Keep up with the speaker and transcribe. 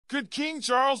Could King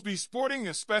Charles be sporting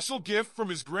a special gift from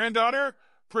his granddaughter,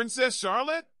 Princess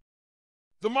Charlotte?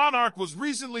 The monarch was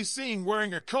recently seen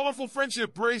wearing a colorful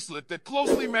friendship bracelet that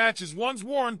closely matches ones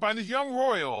worn by the young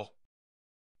royal.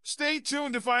 Stay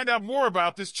tuned to find out more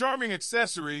about this charming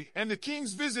accessory and the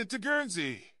king's visit to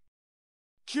Guernsey.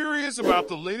 Curious about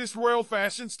the latest royal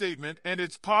fashion statement and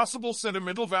its possible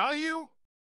sentimental value?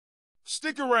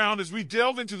 Stick around as we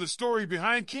delve into the story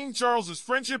behind King Charles's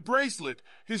friendship bracelet,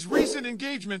 his recent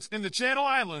engagements in the Channel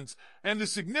Islands, and the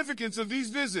significance of these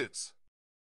visits.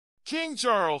 King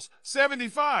Charles,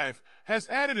 75, has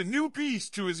added a new piece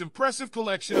to his impressive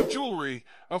collection of jewelry,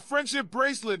 a friendship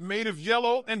bracelet made of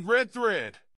yellow and red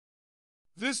thread.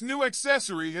 This new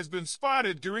accessory has been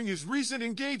spotted during his recent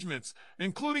engagements,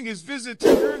 including his visit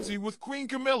to Guernsey with Queen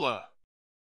Camilla.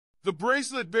 The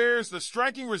bracelet bears a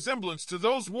striking resemblance to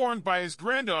those worn by his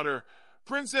granddaughter,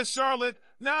 Princess Charlotte,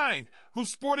 9, who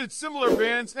sported similar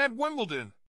bands at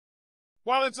Wimbledon.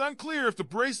 While it's unclear if the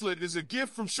bracelet is a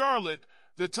gift from Charlotte,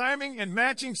 the timing and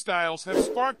matching styles have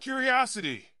sparked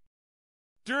curiosity.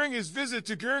 During his visit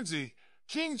to Guernsey,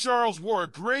 King Charles wore a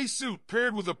gray suit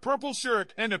paired with a purple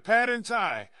shirt and a patterned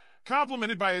tie,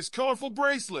 complemented by his colorful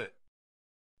bracelet.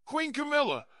 Queen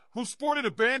Camilla, who sported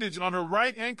a bandage on her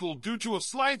right ankle due to a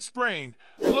slight sprain,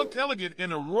 looked elegant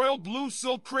in a royal blue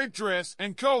silk crepe dress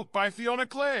and coat by Fiona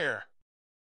Clare.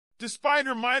 Despite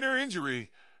her minor injury,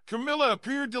 Camilla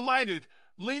appeared delighted,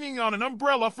 leaning on an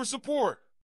umbrella for support.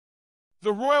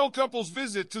 The royal couple's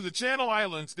visit to the Channel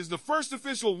Islands is the first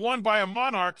official one by a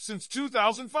monarch since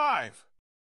 2005.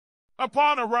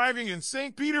 Upon arriving in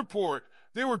St. Peter Port,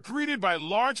 they were greeted by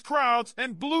large crowds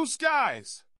and blue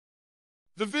skies.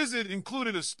 The visit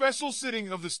included a special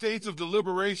sitting of the States of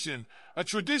Deliberation, a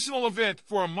traditional event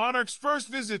for a monarch's first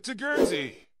visit to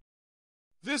Guernsey.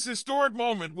 This historic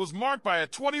moment was marked by a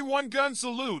 21-gun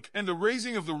salute and the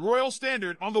raising of the royal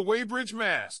standard on the Weighbridge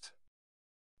mast.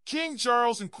 King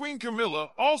Charles and Queen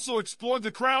Camilla also explored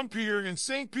the Crown Pier in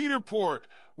St. Peter Port,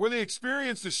 where they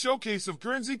experienced a showcase of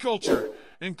Guernsey culture,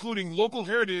 including local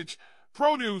heritage,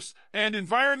 produce, and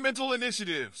environmental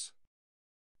initiatives.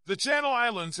 The Channel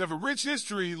Islands have a rich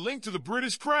history linked to the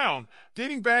British Crown,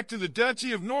 dating back to the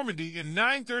Duchy of Normandy in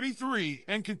 933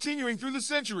 and continuing through the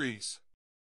centuries.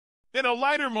 In a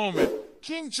lighter moment,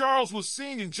 King Charles was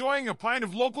seen enjoying a pint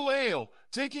of local ale,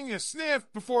 taking a sniff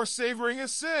before savoring a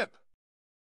sip.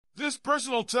 This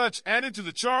personal touch added to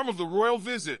the charm of the royal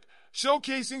visit,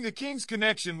 showcasing the king's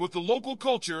connection with the local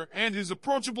culture and his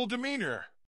approachable demeanor.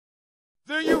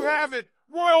 There you have it,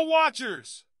 royal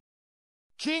watchers!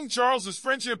 King Charles's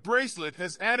friendship bracelet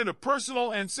has added a personal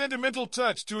and sentimental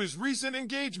touch to his recent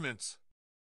engagements.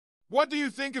 What do you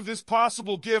think of this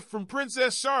possible gift from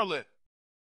Princess Charlotte?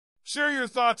 Share your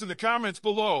thoughts in the comments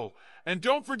below, and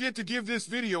don't forget to give this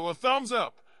video a thumbs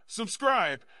up,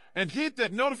 subscribe, and hit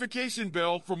that notification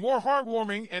bell for more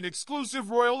heartwarming and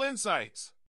exclusive royal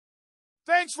insights.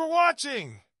 Thanks for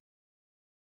watching!